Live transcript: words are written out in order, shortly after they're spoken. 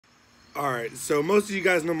Alright, so most of you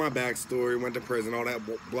guys know my backstory, went to prison, all that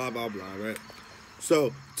blah, blah, blah, right? So,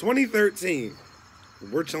 2013,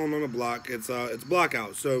 we're chilling on the block. It's block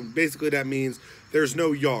out. So, basically that means there's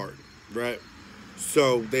no yard, right?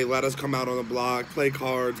 So, they let us come out on the block, play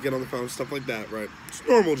cards, get on the phone, stuff like that, right? It's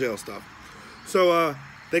normal jail stuff. So,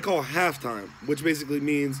 they call halftime, which basically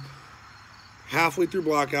means halfway through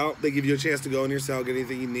block out, they give you a chance to go in your cell, get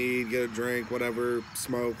anything you need, get a drink, whatever,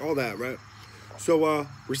 smoke, all that, right? So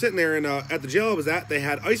we're sitting there, and at the jail I was at, they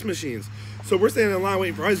had ice machines. So we're standing in line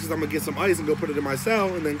waiting for ice because I'm going to get some ice and go put it in my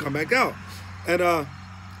cell and then come back out. And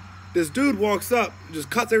this dude walks up, just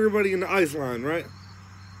cuts everybody in the ice line, right?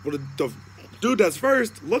 Well, the dude that's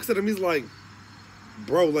first looks at him, he's like,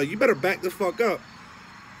 bro, like, you better back the fuck up.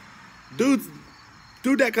 Dude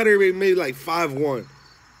that cut everybody maybe like 5'1".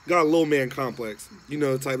 Got a little man complex. You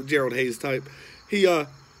know, the type, Gerald Hayes type.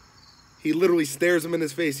 He literally stares him in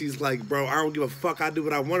his face. He's like, bro, I don't give a fuck. I do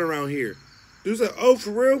what I want around here. Dude said, oh,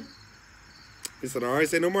 for real? He said, all right,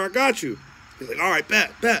 say no more, I got you. He's like, all right,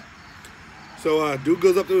 bet. So dude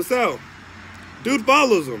goes up to his cell. Dude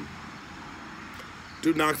follows him.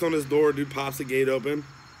 Dude knocks on his door. Dude pops the gate open.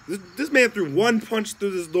 This man threw one punch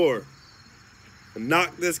through this door and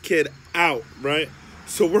knocked this kid out, right?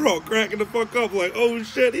 So we're all cracking the fuck up like, oh,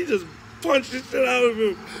 shit, he just punched the shit out of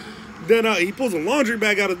him. Then he pulls a laundry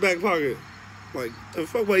bag out of his back pocket. Like, the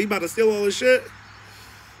fuck, what, he about to steal all his shit?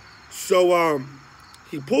 So,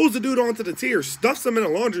 he pulls the dude onto the tier, stuffs him in a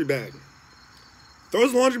laundry bag,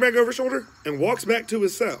 throws the laundry bag over his shoulder, and walks back to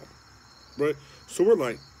his cell, right? So we're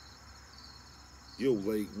like, yo,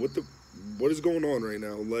 like, what is going on right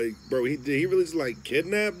now? Like, bro, did he really just, like,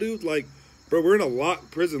 kidnap dude? Like, bro, we're in a locked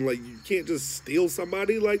prison. Like, you can't just steal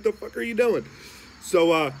somebody. Like, the fuck are you doing?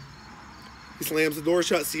 So, he slams the door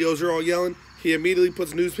shut. COs are all yelling. He immediately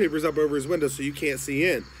puts newspapers up over his window so you can't see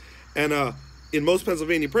in. And in most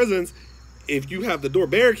Pennsylvania prisons, if you have the door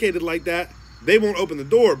barricaded like that, they won't open the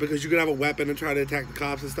door because you could have a weapon and try to attack the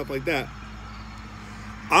cops and stuff like that.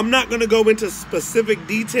 I'm not going to go into specific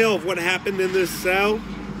detail of what happened in this cell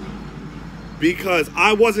because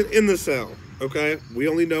I wasn't in the cell, okay? We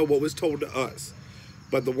only know what was told to us.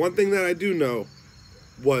 But the one thing that I do know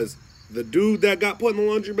was the dude that got put in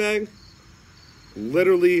the laundry bag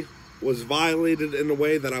literally was violated in a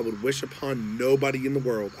way that I would wish upon nobody in the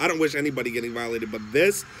world. I don't wish anybody getting violated, but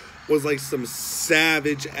this was like some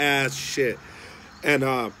savage ass shit.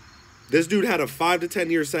 And this dude had a 5 to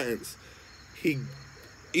 10 year sentence. He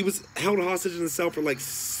was held hostage in the cell for like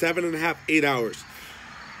 7.5, 8 hours.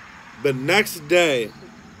 The next day,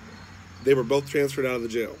 they were both transferred out of the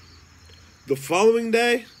jail. The following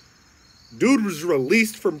day, dude was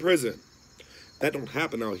released from prison. That don't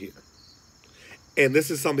happen out here. And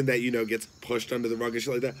this is something that, you know, gets pushed under the rug and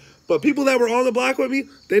shit like that. But people that were on the block with me,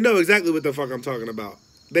 they know exactly what the fuck I'm talking about.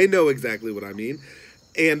 They know exactly what I mean.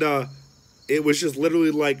 And it was just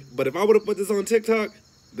literally like, but if I would have put this on TikTok,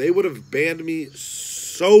 they would have banned me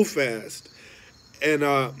so fast. And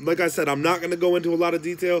like I said, I'm not going to go into a lot of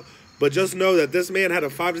detail, but just know that this man had a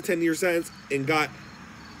 5 to 10 year sentence and got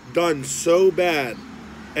done so bad.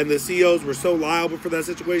 And the COs were so liable for that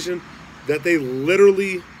situation that they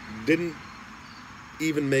literally didn't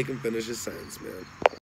even make him finish his sentence, man.